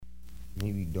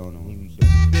Maybe don't know.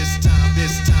 This time,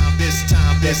 next time to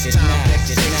build. This time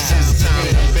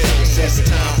to build. This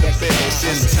time to build.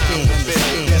 This time to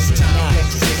build. This time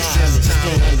to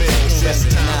build. This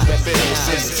time to build.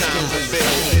 This time to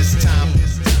build. This time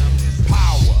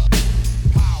power.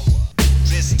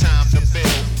 This time to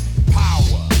build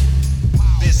power.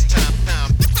 This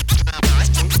time to build power.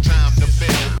 This time to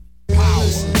build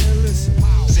power.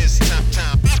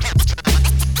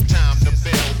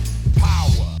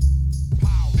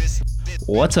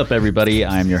 What's up, everybody?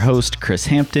 I'm your host, Chris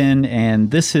Hampton,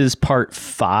 and this is part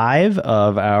 5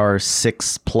 of our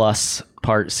 6+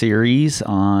 part series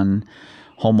on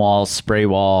home walls, spray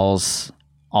walls,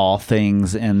 all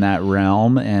things in that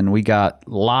realm. And we got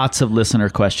lots of listener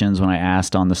questions when I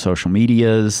asked on the social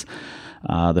medias,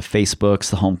 the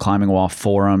Facebooks, the Home Climbing Wall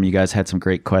Forum. You guys had some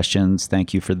great questions.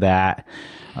 Thank you for that.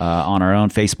 On our own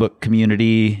Facebook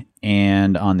community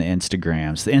and on the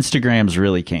Instagrams. The Instagrams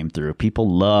really came through.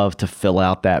 People love to fill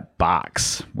out that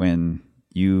box when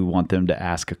you want them to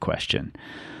ask a question.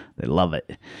 They love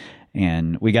it.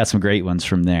 And we got some great ones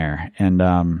from there. And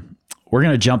we're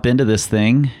going to jump into this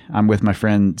thing. I'm with my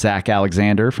friend Zach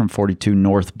Alexander from 42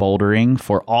 North Bouldering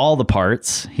for all the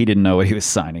parts. He didn't know what he was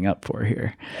signing up for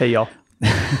here. Hey, y'all.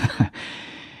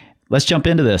 Let's jump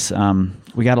into this.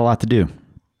 We got a lot to do.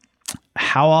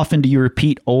 How often do you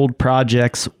repeat old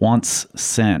projects once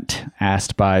sent?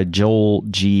 Asked by Joel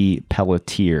G.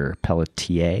 Pelletier.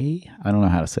 Pelletier? I don't know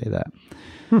how to say that.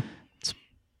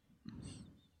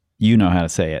 You know how to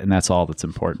say it, and that's all that's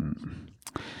important.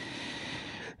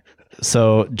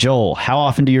 So, Joel, how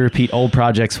often do you repeat old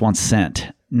projects once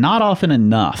sent? Not often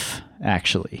enough,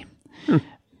 actually.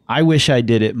 I wish I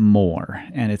did it more,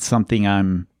 and it's something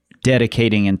I'm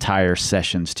dedicating entire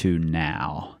sessions to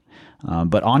now.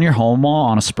 But on your home wall,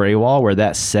 on a spray wall where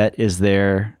that set is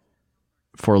there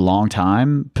for a long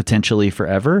time, potentially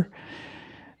forever,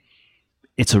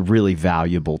 it's a really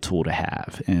valuable tool to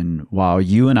have. And while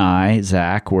you and I,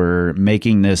 Zach, were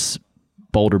making this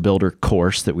Boulder Builder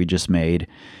course that we just made,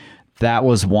 that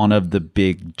was one of the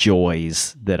big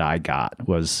joys that I got,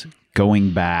 was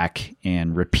going back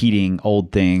and repeating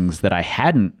old things that I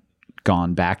hadn't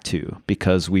gone back to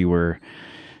because we were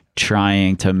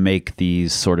trying to make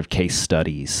these sort of case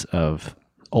studies of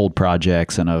old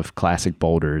projects and of classic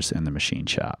boulders in the machine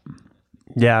shop.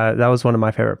 Yeah, that was one of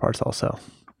my favorite parts also.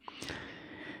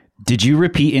 Did you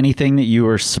repeat anything that you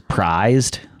were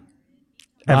surprised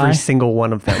by? Every single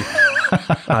one of them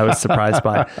I was surprised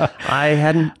by.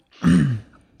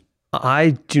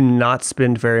 I do not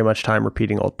spend very much time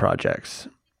repeating old projects.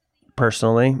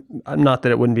 Personally, not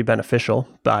that it wouldn't be beneficial,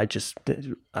 but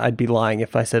I'd be lying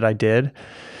if I said I did.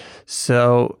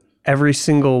 So every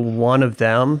single one of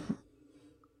them,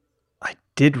 I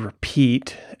did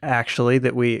repeat, actually,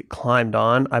 that we climbed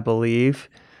on, I believe.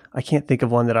 I can't think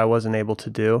of one that I wasn't able to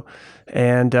do.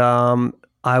 And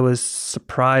I was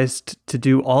surprised to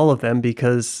do all of them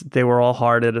because they were all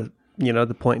hard at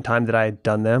the point in time that I had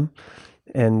done them.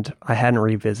 And I hadn't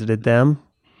revisited them.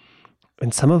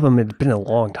 And some of them had been a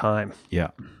long time. Yeah.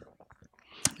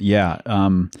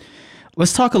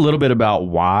 Let's talk a little bit about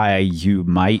why you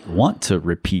might want to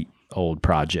repeat old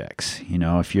projects. You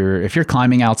know, if you're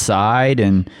climbing outside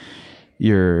and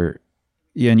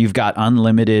you've got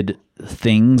unlimited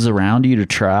things around you to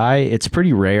try, it's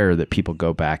pretty rare that people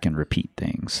go back and repeat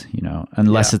things,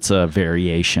 unless it's a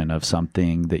variation of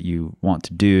something that you want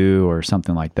to do or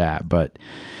something like that. But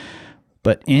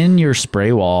in your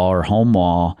spray wall or home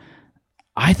wall,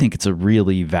 I think it's a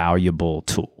really valuable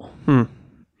tool.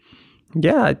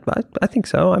 Yeah, I think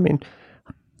so. I mean,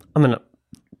 I'm going to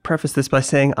preface this by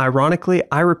saying, ironically,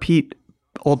 I repeat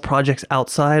old projects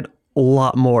outside a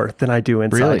lot more than I do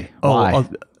inside. Really? Why?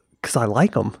 Because I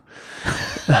like them.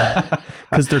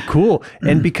 Because they're cool.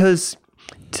 And because,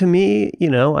 to me,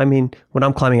 when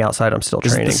I'm climbing outside, I'm still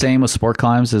training. Is it the same with sport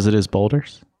climbs as it is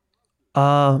boulders?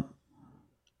 Yeah,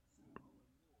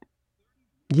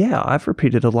 I've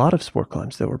repeated a lot of sport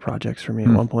climbs that were projects for me at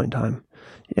one point in time.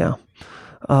 Yeah.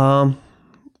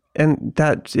 And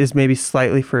that is maybe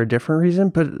slightly for a different reason,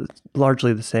 but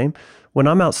largely the same. When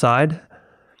I'm outside,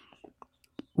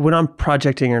 when I'm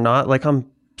projecting or not, I'm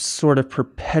sort of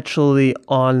perpetually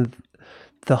on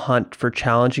the hunt for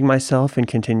challenging myself and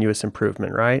continuous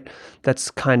improvement, right?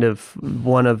 That's kind of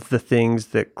one of the things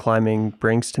that climbing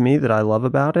brings to me that I love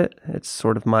about it. It's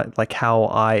sort of how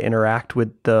I interact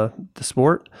with the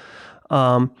sport.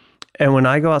 And when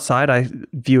I go outside, I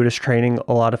view it as training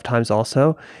a lot of times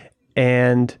also.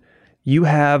 And you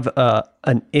have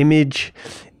an image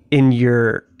in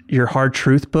your hard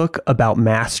truth book about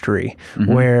mastery,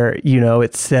 where,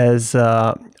 it says,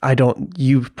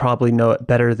 you probably know it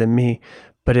better than me,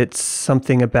 but it's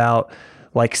something about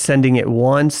like sending it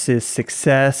once is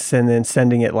success, and then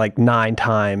sending it like 9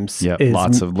 times. Yeah,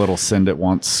 lots of little send it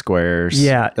once squares.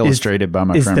 Yeah, illustrated by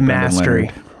my is friend the Brendan mastery,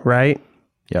 Leonard. right?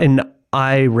 Yep. And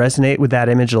I resonate with that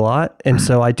image a lot, and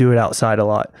so I do it outside a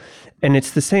lot. And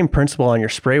it's the same principle on your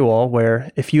spray wall,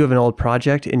 where if you have an old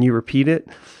project and you repeat it,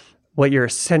 what you're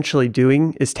essentially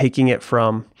doing is taking it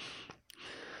from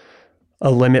a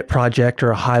limit project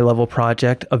or a high level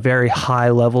project, a very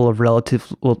high level of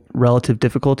relative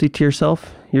difficulty to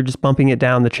yourself. You're just bumping it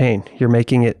down the chain. You're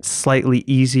making it slightly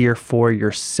easier for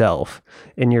yourself,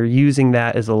 and you're using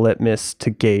that as a litmus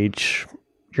to gauge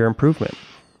your improvement.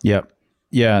 Yep.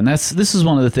 Yeah, and this is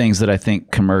one of the things that I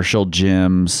think commercial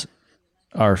gyms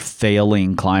are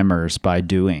failing climbers by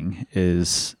doing,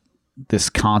 is this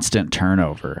constant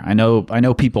turnover. I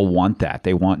know people want that.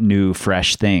 They want new,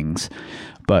 fresh things.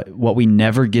 But what we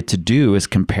never get to do is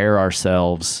compare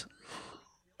ourselves,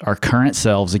 our current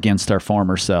selves, against our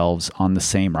former selves on the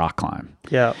same rock climb.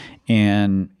 Yeah.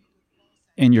 And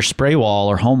your spray wall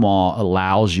or home wall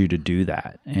allows you to do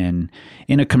that. And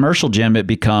in a commercial gym, it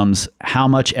becomes, how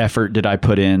much effort did I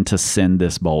put in to send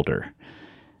this boulder?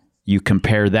 You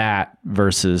compare that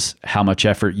versus how much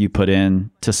effort you put in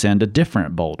to send a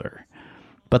different boulder.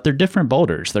 But they're different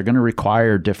boulders. They're going to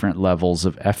require different levels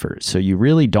of effort. So you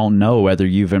really don't know whether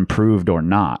you've improved or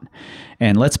not.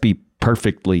 And let's be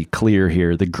perfectly clear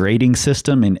here. The grading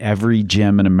system in every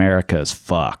gym in America is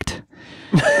fucked.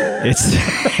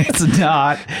 It's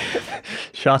not.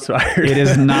 Shots fired. It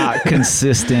is not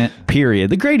consistent, period.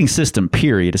 The grading system,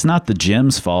 period. It's not the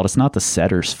gym's fault. It's not the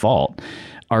setter's fault.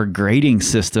 Our grading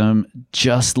system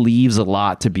just leaves a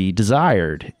lot to be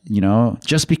desired. You know,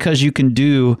 just because you can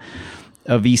do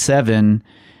a V7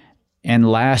 and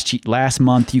last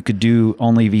month you could do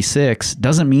only V6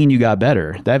 doesn't mean you got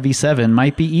better. That V7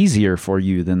 might be easier for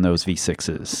you than those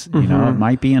V6s. You know, it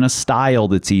might be in a style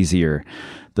that's easier.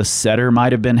 The setter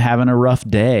might have been having a rough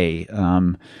day.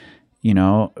 You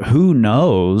know, who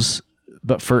knows?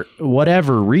 But for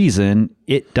whatever reason,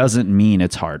 it doesn't mean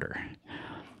it's harder.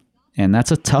 And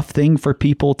that's a tough thing for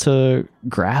people to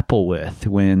grapple with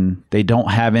when they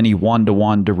don't have any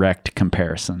one-to-one direct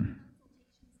comparison.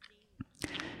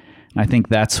 I think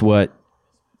that's what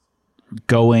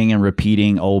going and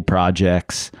repeating old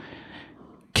projects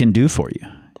can do for you,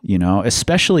 you know,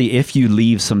 especially if you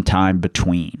leave some time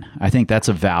between. I think that's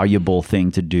a valuable thing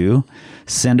to do.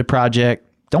 Send a project,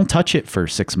 don't touch it for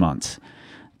 6 months,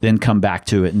 then come back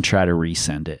to it and try to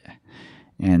resend it.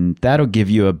 And that'll give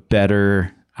you a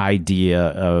better idea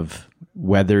of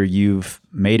whether you've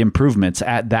made improvements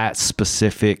at that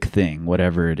specific thing,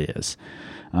 whatever it is.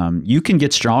 You can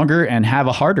get stronger and have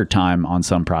a harder time on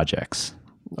some projects.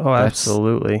 Oh,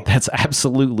 absolutely. That's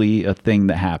absolutely a thing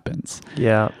that happens.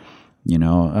 Yeah. You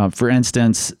know, for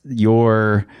instance,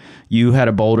 you had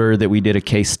a boulder that we did a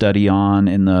case study on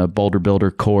in the Boulder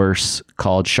Builder course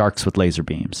called Sharks with Laser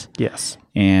Beams. Yes.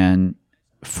 And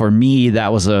for me,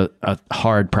 that was a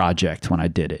hard project when I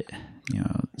did it. You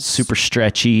know, super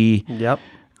stretchy. Yep.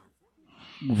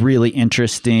 Really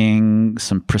interesting,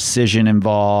 some precision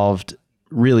involved.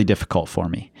 Really difficult for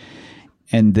me.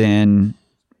 And then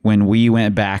when we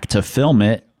went back to film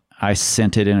it, I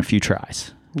sent it in a few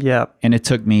tries. Yeah. And it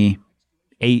took me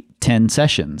 8-10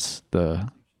 sessions the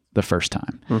first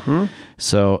time. Mm-hmm.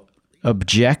 So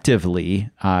objectively,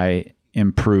 I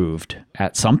improved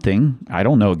at something. I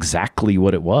don't know exactly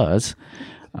what it was.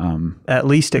 At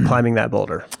least at climbing that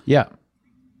boulder. Yeah.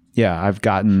 Yeah.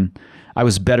 I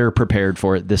was better prepared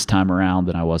for it this time around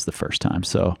than I was the first time.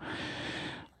 So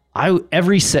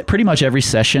pretty much every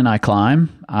session I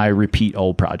climb, I repeat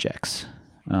old projects.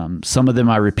 Some of them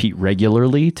I repeat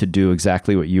regularly to do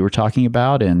exactly what you were talking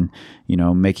about, and you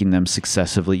know, making them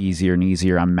successively easier and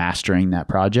easier. I'm mastering that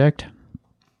project.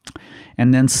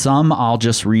 And then some I'll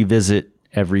just revisit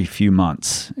every few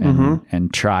months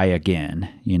and try again,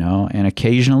 you know, and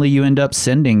occasionally you end up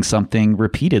sending something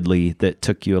repeatedly that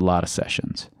took you a lot of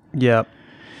sessions. Yep.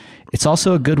 It's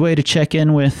also a good way to check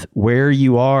in with where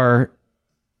you are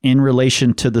in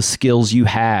relation to the skills you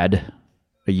had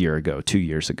a year ago, 2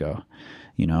 years ago.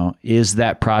 You know, is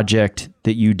that project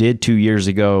that you did 2 years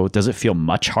ago, does it feel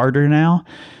much harder now?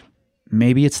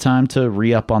 Maybe it's time to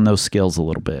re-up on those skills a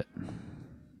little bit.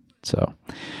 So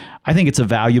I think it's a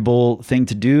valuable thing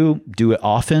to do. Do it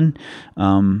often.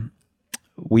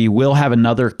 We will have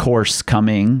another course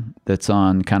coming that's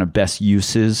on kind of best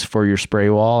uses for your spray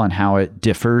wall and how it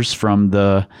differs from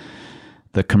the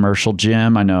commercial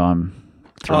gym. I know I'm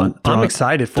I'm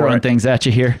excited for throwing it. things at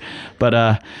you here,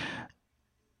 but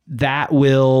that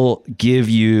will give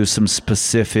you some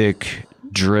specific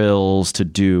drills to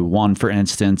do. One, for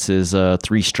instance, is a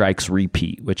 3 strikes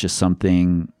repeat, which is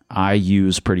something I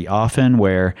use pretty often,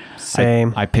 where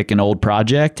Same. I pick an old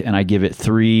project and I give it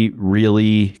 3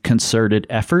 really concerted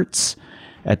efforts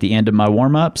at the end of my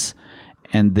warm-ups,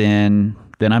 and then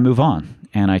I move on.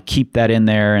 And I keep that in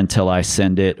there until I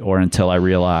send it, or until I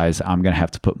realize I'm going to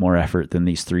have to put more effort than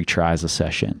these 3 tries a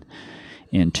session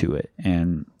into it.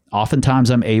 And oftentimes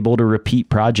I'm able to repeat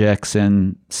projects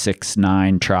in 6,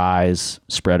 9 tries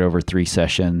spread over 3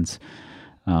 sessions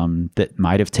that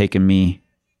might have taken me,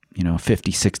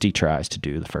 50, 60 tries to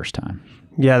do the first time.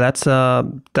 Yeah,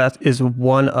 that is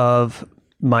one of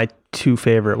my 2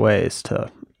 favorite ways to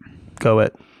go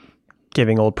at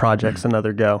giving old projects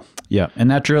another go. Yeah, and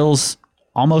that drill's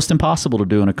almost impossible to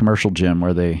do in a commercial gym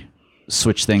where they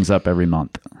switch things up every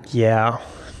month. Yeah.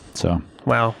 So,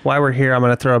 wow. While we're here, I'm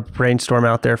going to throw a brainstorm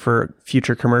out there for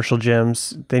future commercial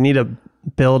gyms. They need to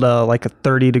build a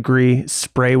 30-degree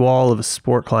spray wall of a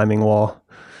sport climbing wall.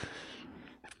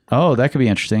 oh, that could be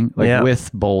interesting. Yeah.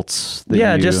 With bolts. that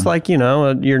Yeah, you- just like,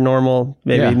 your normal,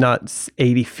 maybe Yeah. not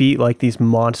 80 feet like these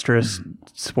monstrous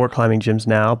sport climbing gyms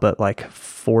now, but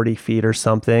 40 feet or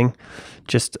something.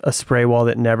 Just a spray wall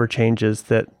that never changes,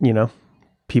 that,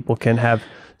 people can have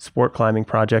sport climbing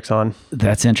projects on.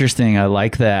 That's interesting. I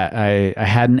like that. I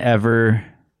hadn't ever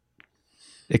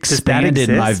expanded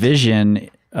my exist? vision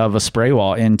of a spray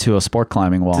wall into a sport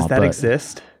climbing wall. Does that but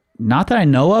exist? Not that I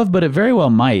know of, but it very well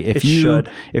might. It should.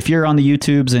 If you're on the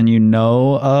YouTubes and you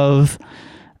know of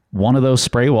one of those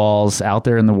spray walls out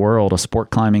there in the world, a sport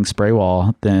climbing spray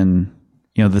wall, then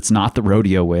that's not the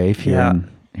rodeo wave here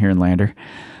in Lander,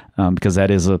 because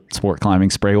that is a sport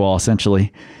climbing spray wall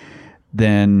essentially.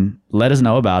 Then let us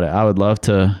know about it. I would love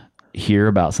to hear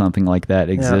about something like that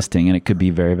existing, and it could be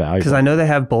very valuable. Because I know they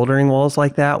have bouldering walls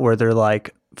like that where they're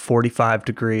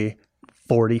 45-degree,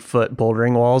 40-foot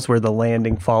bouldering walls where the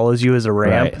landing follows you as a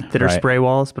ramp that are spray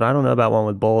walls, but I don't know about one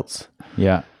with bolts.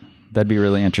 Yeah, that'd be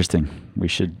really interesting. We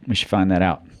should find that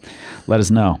out. Let us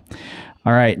know.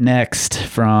 All right, next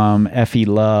from Effie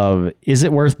Love. Is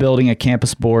it worth building a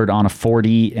campus board on a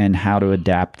 40, and how to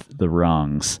adapt the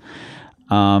rungs?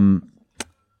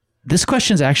 This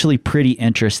question is actually pretty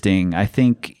interesting. I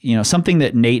think, something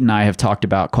that Nate and I have talked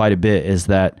about quite a bit is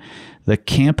that the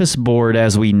campus board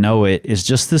as we know it is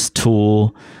just this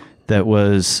tool that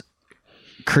was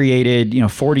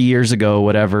created, 40 years ago,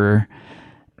 whatever.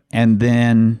 And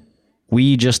then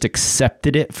we just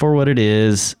accepted it for what it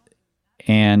is.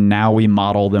 And now we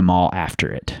model them all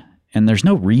after it. And there's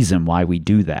no reason why we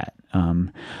do that,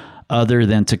 other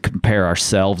than to compare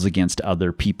ourselves against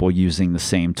other people using the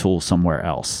same tool somewhere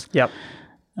else. Yep.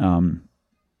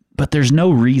 But there's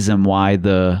no reason why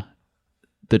the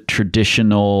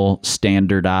traditional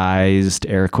standardized,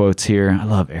 air quotes here, I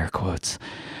love air quotes,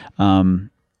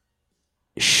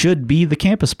 should be the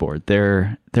campus board.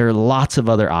 There are lots of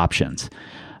other options.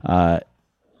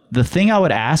 The thing I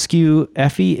would ask you,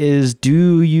 Effie, is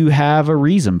do you have a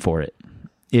reason for it?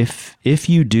 If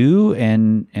you do,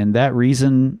 and that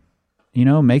reason,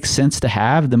 makes sense to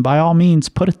have, then by all means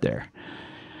put it there.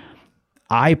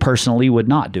 I personally would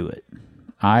not do it.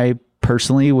 I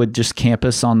personally would just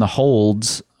campus on the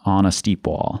holds on a steep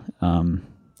wall.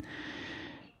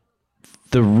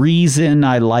 The reason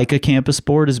I like a campus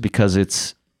board is because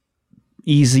it's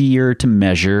easier to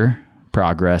measure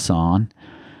progress on.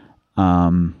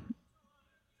 And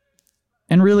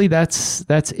really that's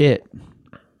it.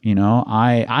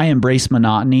 I embrace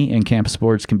monotony, and campus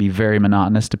boards can be very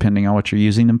monotonous depending on what you're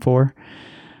using them for.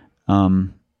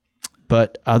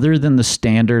 But other than the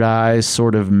standardized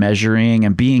sort of measuring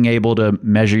and being able to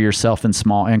measure yourself in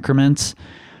small increments,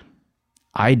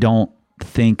 I don't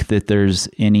think that there's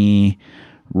any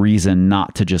reason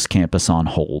not to just campus on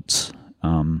holds.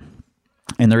 And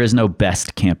there is no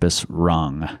best campus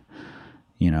rung.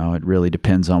 It really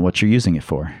depends on what you're using it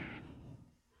for.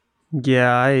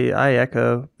 Yeah, I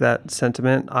echo that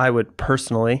sentiment. I would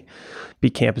personally be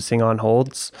campusing on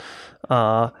holds.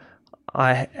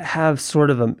 I have sort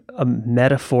of a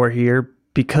metaphor here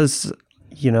because,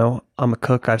 I'm a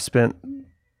cook.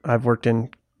 I've worked in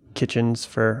kitchens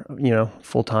for,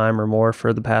 full time or more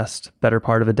for the past better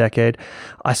part of a decade.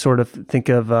 I sort of think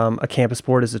of a campus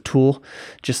board as a tool,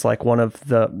 just like one of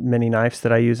the many knives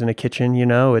that I use in a kitchen.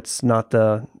 It's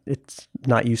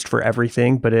not used for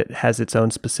everything, but it has its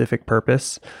own specific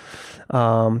purpose.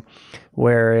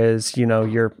 Whereas,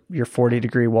 your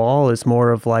 40-degree wall is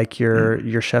more of like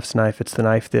your chef's knife. It's the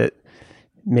knife that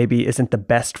maybe isn't the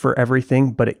best for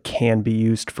everything, but it can be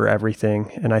used for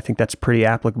everything. And I think that's pretty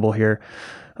applicable here.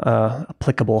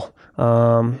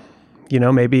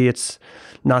 maybe it's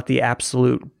not the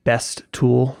absolute best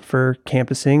tool for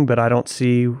campusing, but I don't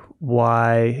see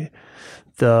why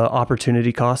the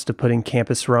opportunity cost of putting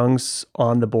campus rungs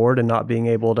on the board and not being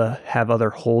able to have other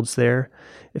holds there,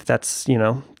 if that's,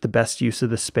 the best use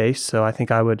of the space. So I think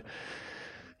I would,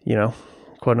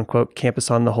 quote unquote,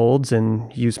 campus on the holds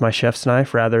and use my chef's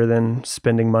knife rather than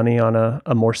spending money on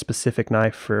a more specific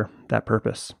knife for that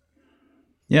purpose.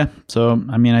 Yeah. So,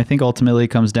 I think ultimately it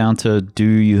comes down to, do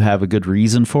you have a good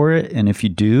reason for it? And if you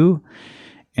do,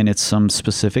 and it's some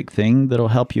specific thing that'll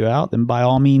help you out, then by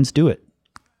all means do it.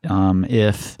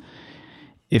 If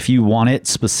you want it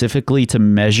specifically to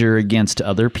measure against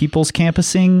other people's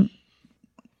campusing,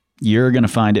 you're going to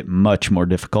find it much more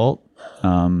difficult.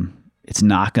 It's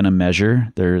not going to measure.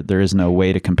 There is no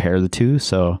way to compare the two.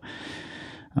 So,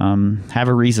 have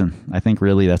a reason. I think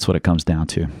really that's what it comes down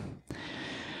to.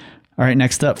 All right,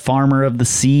 next up, Farmer of the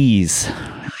Seas.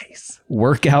 Nice.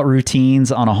 Workout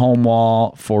routines on a home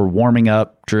wall for warming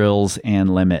up, drills,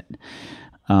 and limit.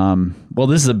 Well,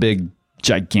 this is a big,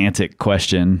 gigantic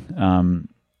question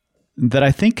that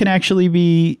I think can actually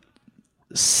be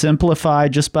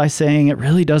simplified just by saying it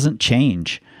really doesn't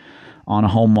change on a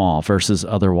home wall versus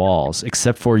other walls,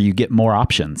 except for you get more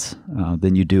options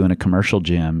than you do in a commercial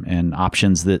gym, and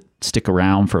options that stick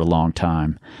around for a long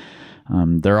time.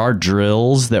 There are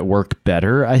drills that work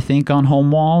better, I think, on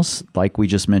home walls, like we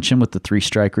just mentioned with the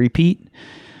 3-strike repeat.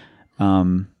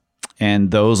 And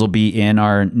those will be in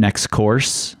our next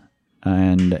course.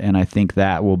 And I think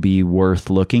that will be worth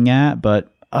looking at.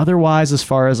 But otherwise, as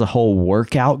far as a whole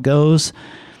workout goes,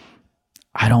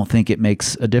 I don't think it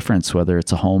makes a difference whether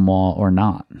it's a home wall or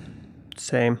not.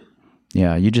 Same.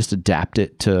 Yeah, you just adapt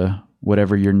it to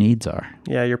whatever your needs are.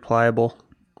 Yeah, you're pliable.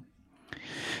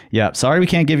 Yeah, sorry we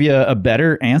can't give you a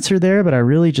better answer there, but I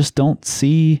really just don't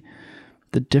see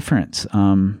the difference.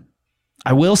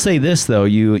 I will say this, though.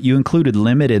 You included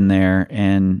limit in there,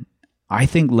 and I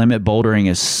think limit bouldering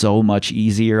is so much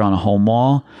easier on a home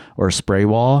wall or a spray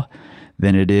wall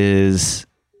than it is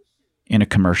in a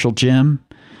commercial gym,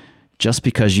 just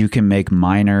because you can make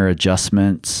minor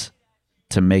adjustments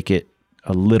to make it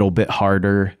a little bit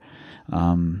harder.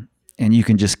 And you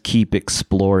can just keep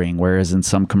exploring. Whereas in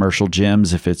some commercial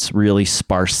gyms, if it's really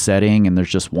sparse setting and there's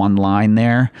just one line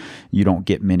there, you don't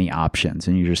get many options,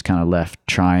 and you're just kind of left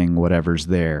trying whatever's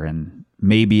there. And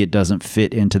maybe it doesn't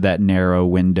fit into that narrow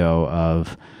window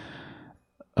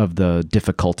of the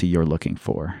difficulty you're looking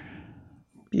for.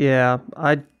 Yeah,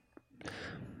 I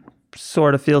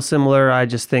sort of feel similar. I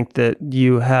just think that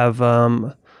you have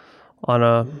on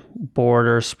a board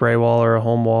or a spray wall or a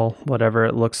home wall, whatever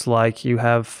it looks like, you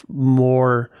have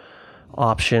more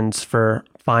options for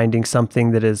finding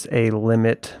something that is a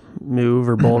limit move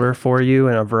or boulder for you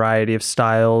in a variety of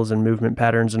styles and movement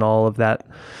patterns and all of that,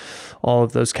 all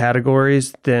of those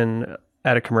categories than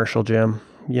at a commercial gym.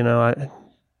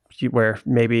 Where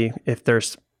maybe if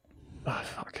there's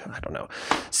I don't know,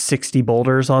 60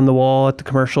 boulders on the wall at the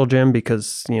commercial gym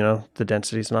because, the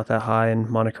density is not that high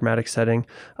in monochromatic setting.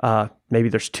 Maybe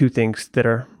there's 2 things that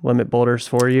are limit boulders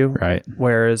for you. Right.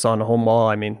 Whereas on a home wall,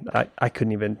 I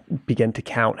couldn't even begin to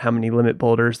count how many limit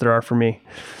boulders there are for me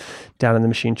down in the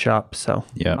machine shop. So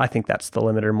yeah. I think that's the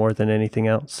limiter more than anything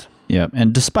else. Yeah.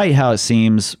 And despite how it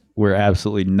seems, we're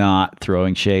absolutely not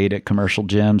throwing shade at commercial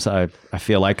gyms. I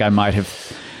feel like I might have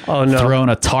thrown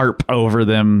a tarp over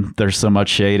them. There's so much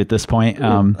shade at this point.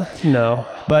 No,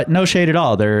 but no shade at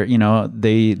all. They're,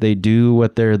 they do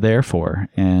what they're there for,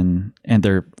 and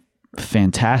they're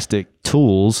fantastic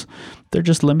tools. They're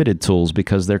just limited tools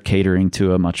because they're catering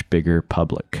to a much bigger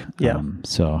public. Yeah.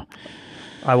 So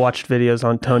I watched videos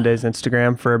on Tone Day's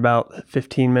Instagram for about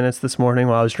 15 minutes this morning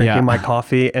while I was drinking my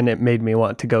coffee, and it made me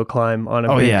want to go climb on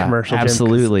a big commercial gym.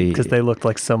 Absolutely. Because they looked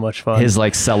like so much fun. His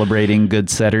celebrating good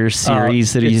setters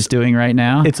series that he's doing right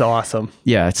now. It's awesome.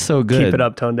 Yeah, it's so good. Keep it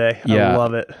up, Tone Day. Yeah, I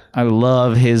love it. I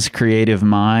love his creative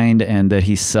mind, and that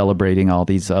he's celebrating all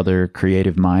these other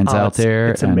creative minds out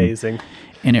there. It's amazing.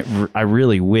 And I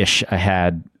really wish I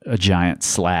had a giant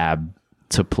slab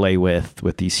to play with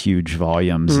these huge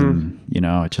volumes, and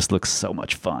it just looks so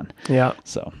much fun. Yeah.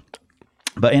 So,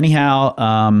 but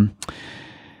anyhow,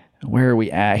 where are we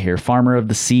at here? Farmer of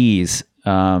the Seas.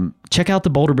 Check out the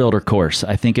Boulder Builder course.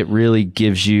 I think it really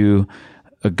gives you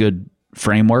a good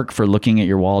framework for looking at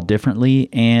your wall differently.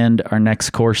 And our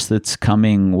next course that's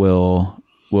coming will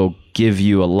give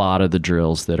you a lot of the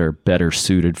drills that are better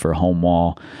suited for a home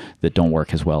wall that don't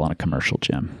work as well on a commercial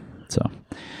gym. So.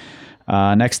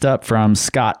 Next up from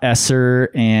Scott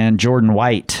Esser and Jordan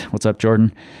White. What's up,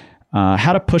 Jordan?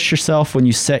 How to push yourself when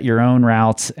you set your own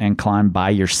routes and climb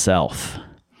by yourself.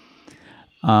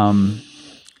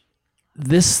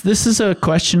 this is a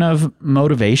question of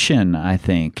motivation, I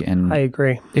think, and I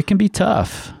agree. it can be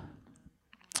tough.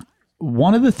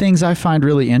 One of the things I find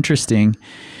really interesting,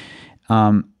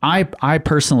 I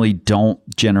personally don't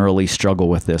generally struggle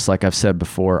with this. Like I've said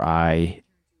before, I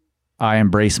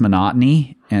embrace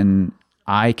monotony, and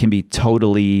I can be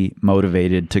totally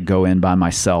motivated to go in by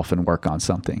myself and work on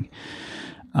something.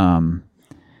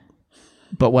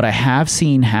 But what I have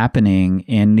seen happening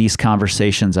in these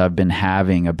conversations I've been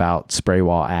having about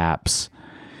Spraywall apps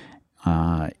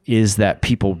is that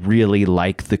people really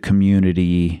like the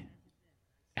community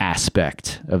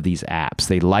aspect of these apps.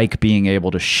 They like being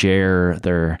able to share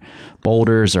their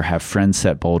boulders or have friends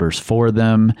set boulders for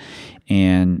them.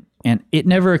 And it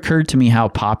never occurred to me how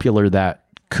popular that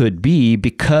could be,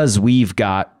 because we've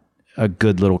got a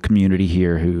good little community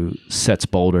here who sets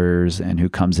boulders and who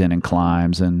comes in and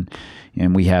climbs, and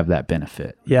we have that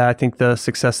benefit. Yeah, I think the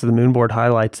success of the Moonboard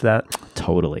highlights that.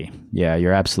 Totally. Yeah,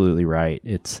 you're absolutely right.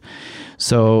 It's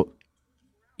so,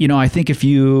 I think if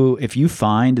you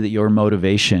find that your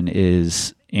motivation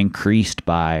is increased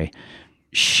by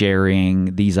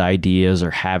sharing these ideas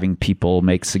or having people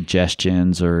make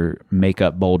suggestions or make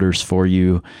up boulders for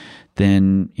you,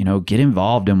 then, get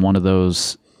involved in one of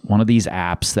these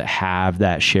apps that have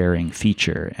that sharing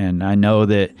feature. And I know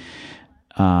that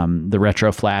the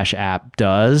Retro Flash app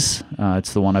does.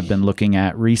 It's the one I've been looking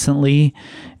at recently.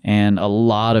 And a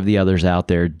lot of the others out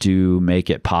there do make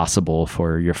it possible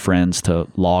for your friends to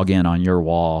log in on your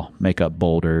wall, make up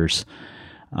boulders.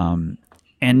 And,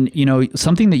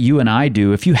 something that you and I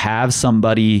do, if you have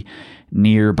somebody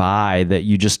nearby that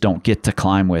you just don't get to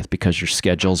climb with because your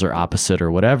schedules are opposite or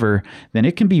whatever, then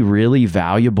it can be really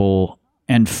valuable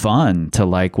and fun to,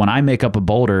 like, when I make up a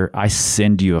boulder, I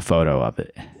send you a photo of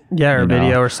it. Yeah, or a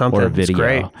video or something. Or a video. It's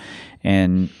great.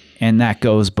 And that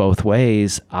goes both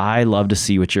ways. I love to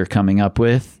see what you're coming up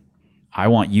with. I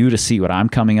want you to see what I'm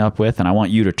coming up with, and I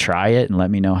want you to try it and let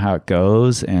me know how it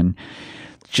goes. And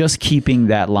just keeping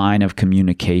that line of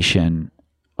communication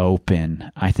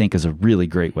open, I think, is a really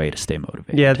great way to stay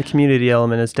motivated. Yeah, the community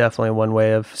element is definitely one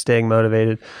way of staying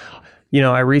motivated.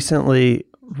 I recently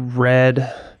reread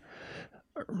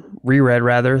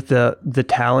the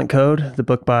Talent Code, the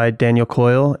book by Daniel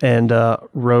Coyle, and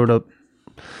wrote a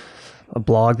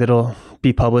blog that'll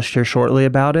be published here shortly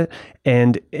about it.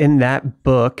 And in that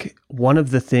book, one of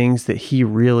the things that he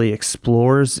really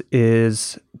explores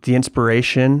is the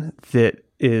inspiration that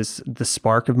is the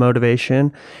spark of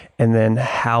motivation, and then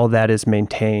how that is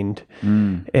maintained.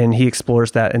 And he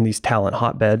explores that in these talent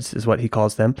hotbeds, is what he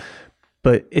calls them.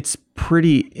 But it's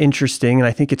pretty interesting, and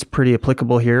I think it's pretty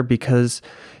applicable here, because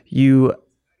you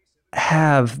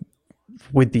have,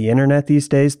 with the internet these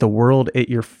days, the world at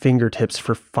your fingertips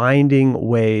for finding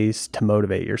ways to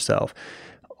motivate yourself.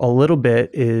 A little part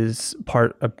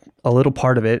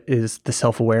of it is the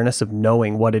self-awareness of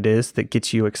knowing what it is that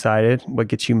gets you excited, what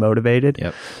gets you motivated.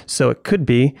 Yep. So it could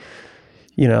be,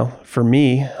 for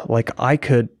me, like, I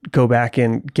could go back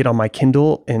and get on my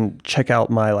Kindle and check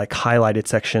out my highlighted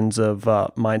sections of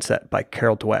Mindset by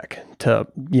Carol Dweck to,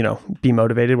 be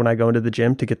motivated when I go into the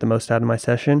gym to get the most out of my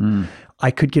session.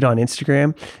 I could get on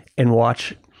Instagram and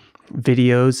watch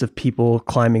videos of people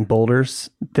climbing boulders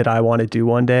that I want to do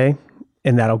one day,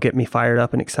 and that'll get me fired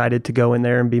up and excited to go in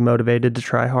there and be motivated to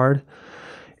try hard.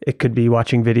 It could be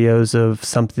watching videos of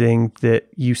something that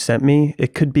you sent me.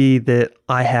 It could be that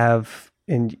I have,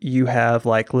 and you have,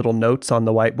 little notes on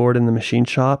the whiteboard in the machine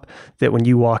shop that when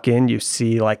you walk in, you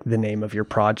see the name of your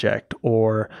project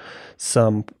or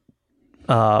some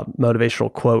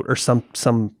motivational quote or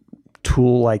some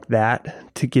tool like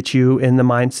that to get you in the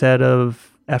mindset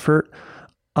of effort.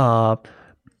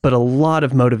 But a lot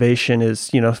of motivation is,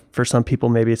 for some people,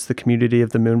 maybe it's the community of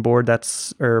the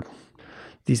Moonboard, or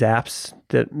these apps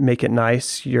that make it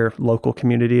nice, your local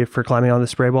community for climbing on the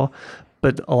Spraywall.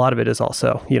 But a lot of it is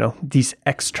also, these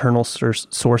external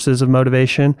sources of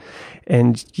motivation,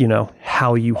 and,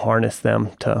 how you harness them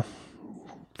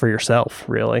for yourself,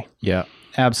 really. Yeah,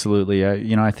 absolutely.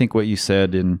 I think what you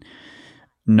said, and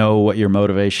know what your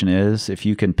motivation is, if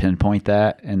you can pinpoint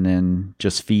that and then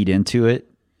just feed into it,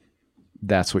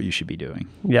 that's what you should be doing.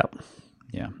 Yep.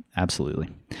 Yeah, absolutely.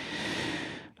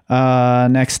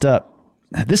 Next up,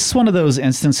 this is one of those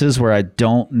instances where I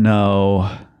don't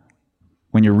know,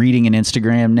 when you're reading an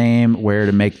Instagram name, where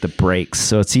to make the breaks.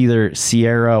 So it's either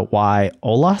Sierra Y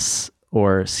Olas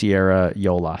or Sierra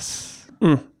Yolas.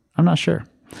 I'm not sure.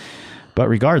 But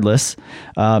regardless,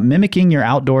 mimicking your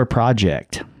outdoor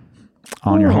project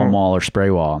on your home wall or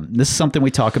spray wall. This is something we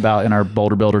talk about in our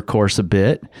Boulder Builder course a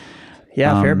bit.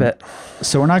 Yeah, a fair bit.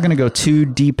 So we're not going to go too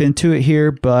deep into it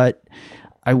here, but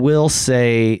I will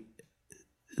say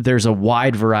there's a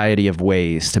wide variety of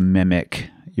ways to mimic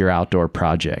your outdoor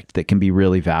project that can be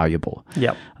really valuable.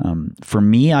 Yep. For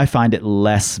me, I find it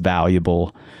less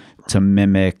valuable to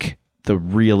mimic the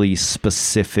really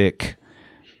specific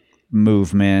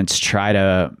movements, try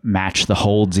to match the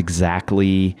holds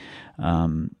exactly.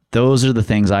 Those are the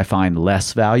things I find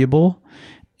less valuable.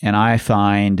 And I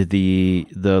find the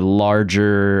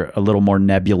larger, a little more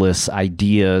nebulous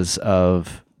ideas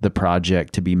of the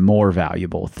project to be more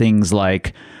valuable. Things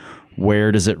like,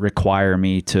 where does it require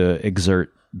me to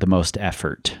exert the most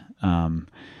effort?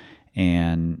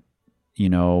 And, you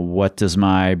know, what does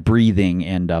my breathing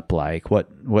end up like? What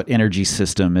energy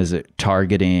system is it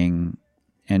targeting?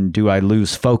 And do I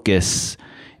lose focus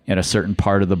at a certain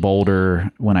part of the boulder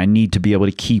when I need to be able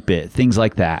to keep it? Things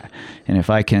like that. And if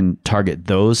I can target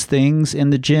those things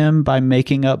in the gym by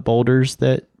making up boulders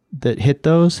that hit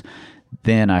those,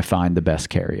 then I find the best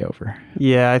carryover.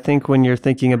 Yeah, I think when you're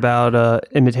thinking about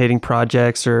imitating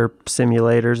projects or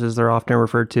simulators, as they're often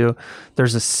referred to,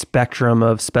 there's a spectrum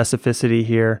of specificity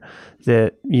here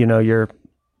that, you know, your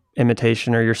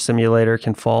imitation or your simulator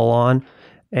can fall on.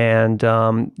 And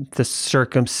the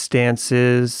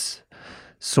circumstances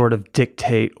sort of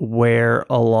dictate where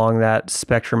along that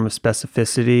spectrum of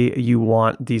specificity you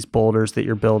want these boulders that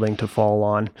you're building to fall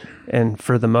on. And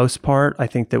for the most part, I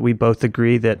think that we both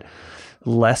agree that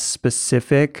less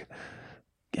specific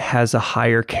has a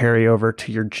higher carryover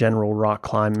to your general rock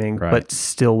climbing, Right. but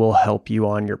still will help you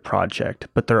on your project.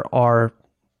 But there are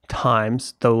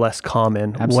times, though less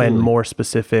common, Absolutely. when more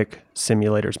specific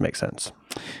simulators make sense.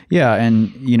 Yeah.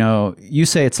 And, you know, you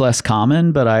say it's less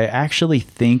common, but I actually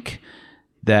think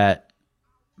that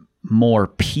more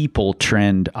people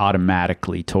trend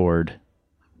automatically toward,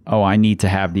 oh, I need to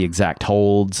have the exact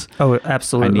holds. Oh,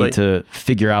 absolutely. I need to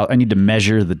figure out, I need to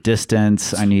measure the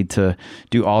distance. I need to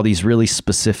do all these really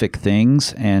specific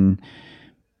things. And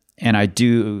I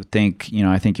do think, you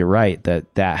know, I think you're right that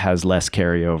has less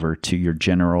carryover to your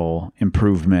general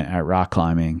improvement at rock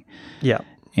climbing. Yeah.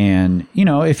 And, you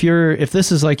know, if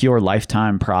this is like your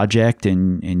lifetime project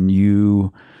and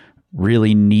you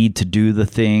really need to do the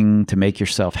thing to make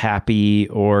yourself happy,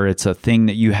 or it's a thing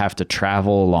that you have to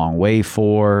travel a long way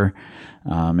for,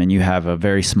 and you have a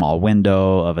very small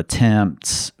window of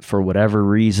attempts for whatever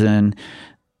reason,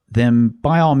 then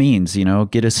by all means, you know,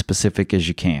 get as specific as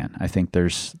you can. I think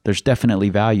there's definitely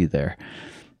value there.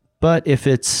 But if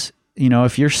it's, you know,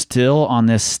 if you're still on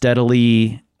this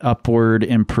steadily upward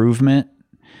improvement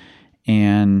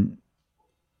and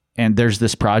there's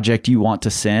this project you want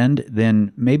to send,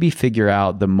 then maybe figure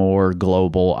out the more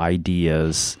global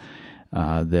ideas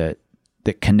that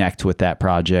connect with that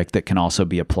project that can also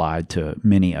be applied to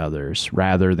many others,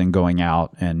 rather than going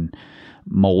out and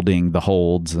molding the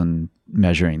holds and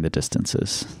measuring the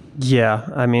distances. Yeah.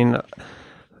 I mean,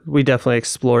 we definitely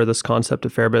explore this concept a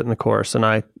fair bit in the course, and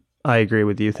I agree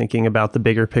with you, thinking about the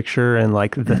bigger picture and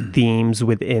like the themes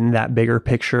within that bigger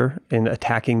picture and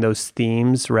attacking those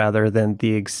themes rather than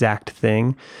the exact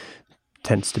thing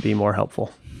tends to be more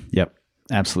helpful. Yep,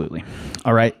 absolutely.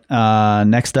 All right.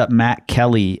 Next up, Matt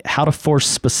Kelly, how to force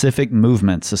specific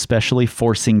movements, especially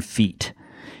forcing feet.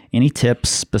 Any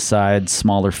tips besides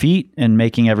smaller feet and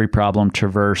making every problem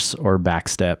traverse or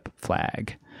backstep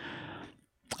flag?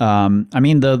 I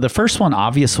mean, the first one,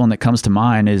 obvious one that comes to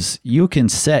mind is you can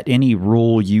set any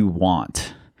rule you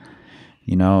want.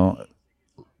 You know,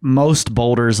 most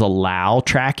boulders allow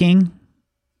tracking,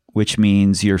 which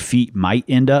means your feet might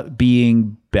end up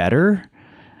being better,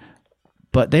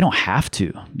 but they don't have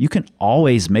to. You can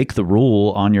always make the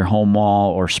rule on your home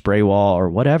wall or spray wall or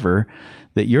whatever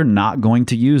that you're not going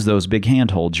to use those big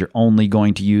handholds. You're only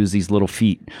going to use these little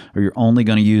feet, or you're only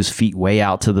going to use feet way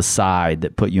out to the side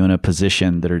that put you in a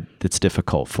position that's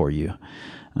difficult for you.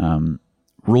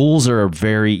 Rules are a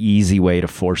very easy way to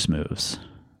force moves.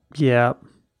 Yeah.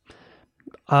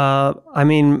 I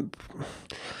mean,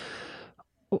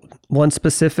 one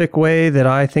specific way that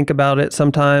I think about it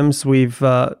sometimes, we've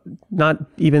not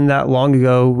even that long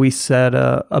ago, we set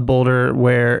a boulder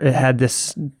where it had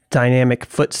this dynamic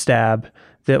foot stab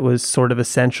that was sort of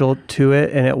essential to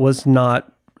it, and it was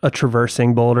not a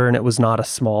traversing boulder, and it was not a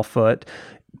small foot,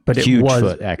 but it Huge was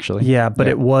foot, actually. Yeah, but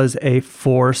it was a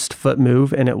forced foot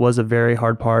move, and it was a very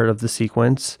hard part of the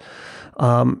sequence.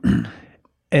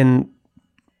 And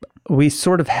we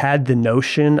sort of had the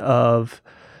notion of,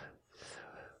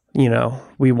 you know,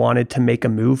 we wanted to make a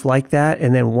move like that,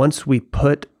 and then once we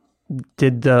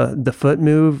did the foot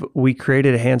move, we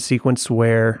created a hand sequence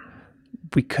where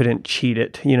we couldn't cheat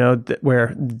it,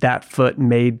 where that foot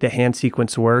made the hand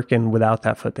sequence work, and without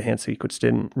that foot, the hand sequence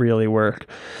didn't really work.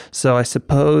 So I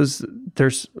suppose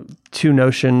there's two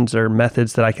notions or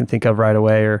methods that I can think of right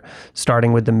away, or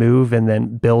starting with the move and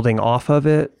then building off of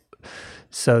it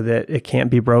so that it can't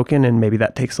be broken. And maybe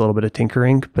that takes a little bit of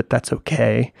tinkering, but that's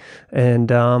okay. And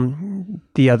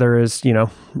the other is,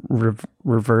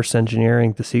 reverse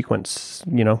engineering the sequence,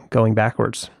 going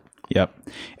backwards. Yep.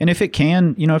 And if it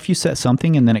can, if you set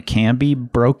something and then it can be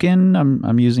broken,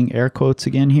 I'm using air quotes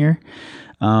again here,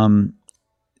 then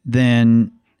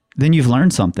you've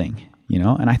learned something,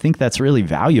 and I think that's really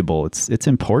valuable. It's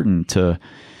important to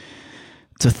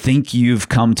think you've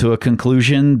come to a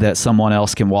conclusion that someone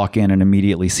else can walk in and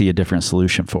immediately see a different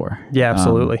solution for. Yeah,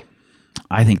 absolutely.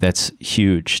 I think that's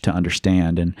huge to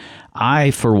understand. And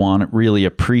I, for one, really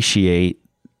appreciate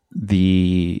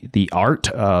the art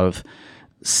of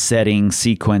setting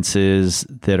sequences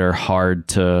that are hard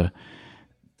to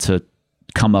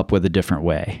come up with a different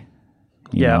way.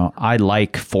 You know, I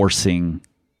like forcing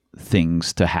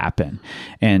things to happen.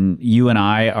 And you and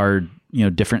I are,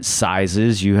 different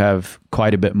sizes. You have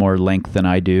quite a bit more length than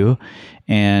I do.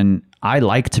 And I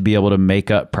like to be able to make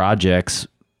up projects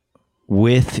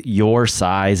with your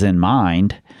size in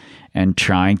mind and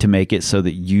trying to make it so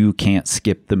that you can't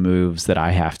skip the moves that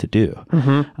I have to do.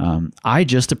 Mm-hmm. I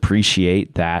just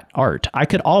appreciate that art. I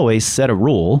could always set a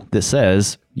rule that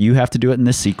says you have to do it in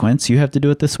this sequence. You have to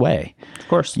do it this way. Of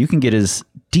course. You can get as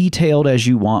detailed as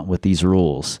you want with these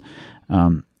rules,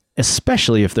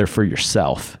 especially if they're for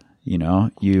yourself.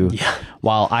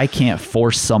 While I can't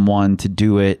force someone to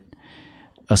do it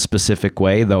a specific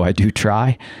way, though I do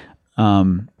try,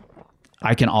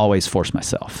 I can always force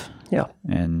myself. Yeah.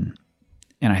 And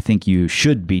I think you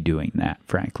should be doing that,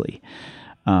 frankly.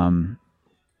 And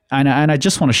I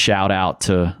just want to shout out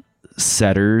to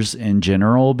setters in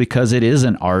general, because it is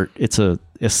an art. It's a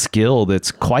skill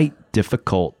that's quite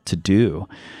difficult to do,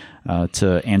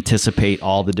 to anticipate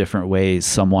all the different ways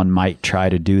someone might try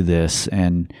to do this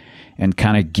and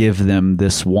kind of give them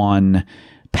this one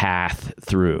path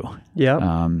through.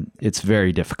 Yeah. It's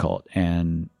very difficult.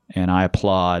 And I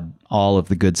applaud all of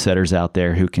the good setters out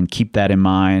there who can keep that in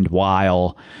mind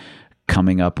while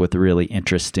coming up with a really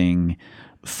interesting,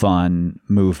 fun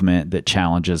movement that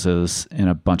challenges us in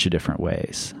a bunch of different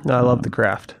ways. I love the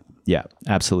craft. Yeah,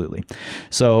 absolutely.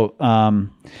 So,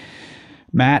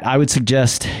 Matt, I would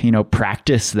suggest,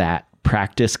 practice that.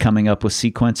 Practice coming up with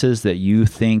sequences that you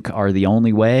think are the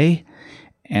only way,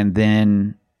 and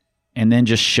then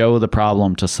just show the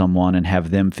problem to someone and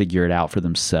have them figure it out for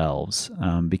themselves,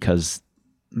 because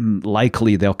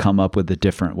likely they'll come up with a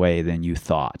different way than you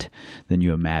thought, than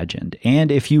you imagined.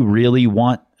 And if you really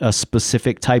want a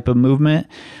specific type of movement,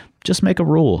 just make a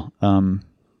rule.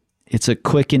 It's a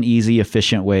quick and easy,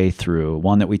 efficient way through,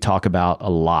 one that we talk about a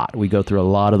lot. We go through a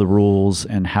lot of the rules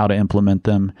and how to implement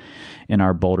them in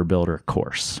our Boulder Builder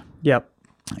course. Yep.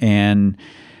 And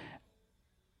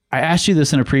I asked you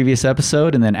this in a previous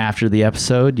episode, and then after the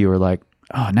episode, you were like,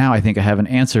 oh, now I think I have an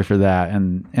answer for that.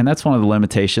 And that's one of the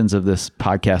limitations of this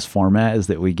podcast format, is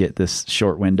that we get this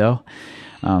short window.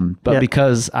 But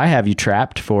because I have you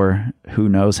trapped for who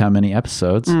knows how many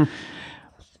episodes,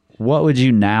 what would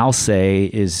you now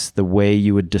say is the way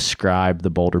you would describe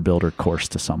the Boulder Builder course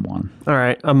to someone? All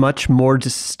right. A much more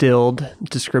distilled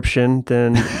description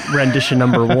than rendition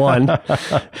number 1.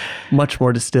 Much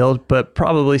more distilled, but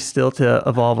probably still to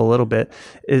evolve a little bit,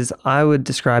 is I would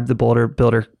describe the Boulder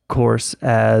Builder course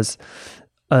as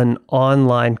an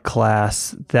online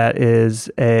class that is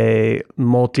a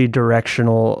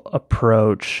multi-directional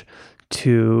approach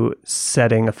to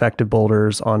setting effective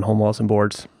boulders on home walls and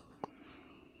boards.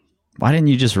 Why didn't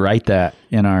you just write that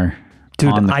in our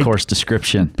course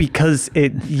description? Because I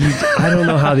don't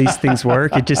know how these things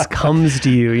work. It just comes to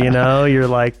you, you're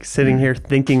like sitting here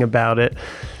thinking about it.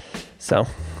 So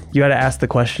you got to ask the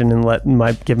question and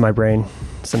give my brain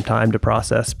some time to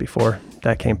process before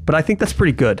that came. But I think that's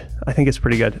pretty good. I think it's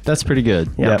pretty good. That's pretty good.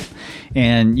 Yeah. Yep.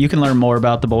 And you can learn more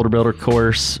about the Boulder Builder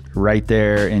course right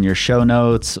there in your show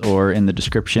notes or in the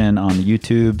description on the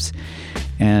YouTubes.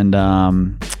 And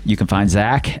you can find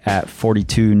Zach at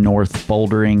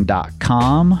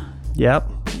 42northbouldering.com. Yep.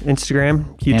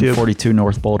 Instagram, YouTube. And 42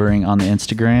 North Bouldering on the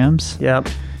Instagrams. Yep.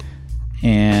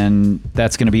 And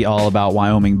that's going to be all about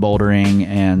Wyoming bouldering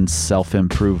and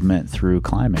self-improvement through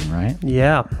climbing, right?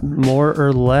 Yeah, more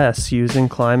or less. Using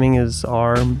climbing as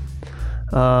our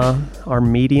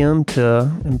medium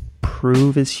to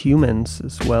improve as humans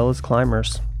as well as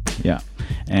climbers. Yeah.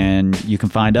 And you can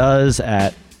find us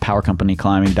at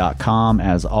powercompanyclimbing.com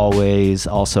as always,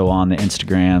 also on the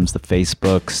Instagrams, the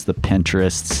Facebooks, the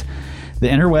Pinterests, the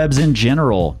interwebs in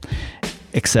general,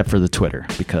 except for the Twitter,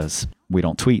 because we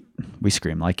don't tweet. We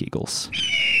scream like eagles.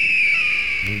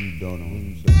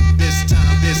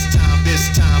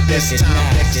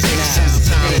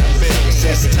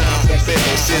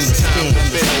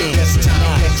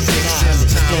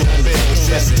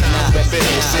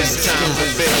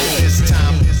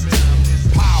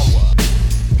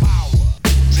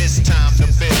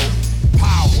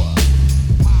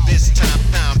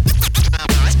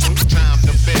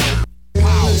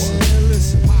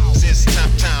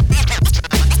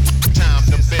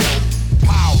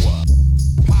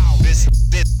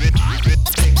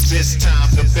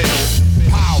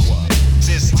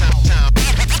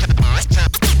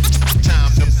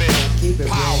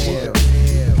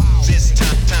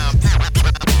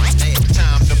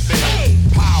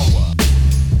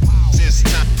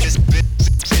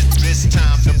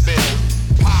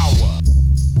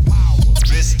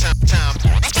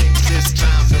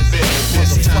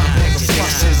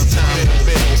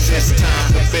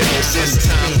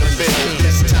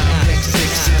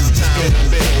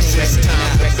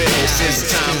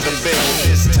 It's time to